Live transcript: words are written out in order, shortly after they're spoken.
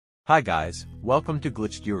Hi guys, welcome to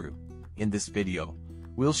Glitch Guru. In this video,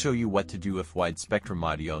 we'll show you what to do if wide spectrum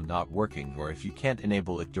audio not working or if you can't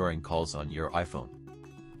enable it during calls on your iPhone.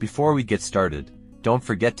 Before we get started, don't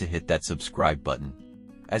forget to hit that subscribe button.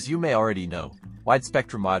 As you may already know, wide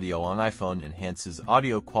spectrum audio on iPhone enhances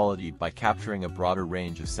audio quality by capturing a broader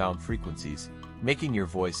range of sound frequencies, making your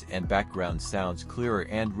voice and background sounds clearer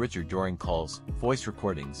and richer during calls, voice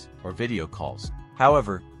recordings, or video calls.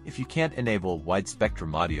 However, if you can't enable wide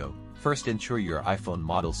spectrum audio, first ensure your iPhone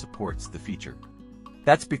model supports the feature.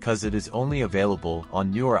 That's because it is only available on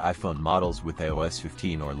newer iPhone models with iOS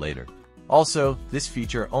 15 or later. Also, this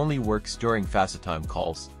feature only works during FaceTime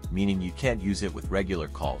calls, meaning you can't use it with regular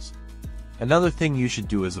calls. Another thing you should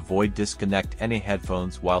do is avoid disconnect any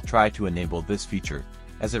headphones while try to enable this feature,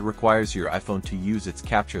 as it requires your iPhone to use its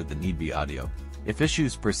capture the need-be audio. If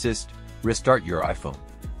issues persist, restart your iPhone.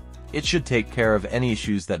 It should take care of any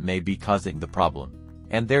issues that may be causing the problem.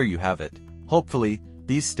 And there you have it. Hopefully,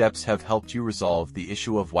 these steps have helped you resolve the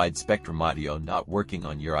issue of wide spectrum audio not working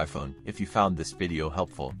on your iPhone. If you found this video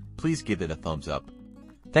helpful, please give it a thumbs up.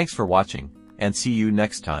 Thanks for watching, and see you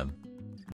next time.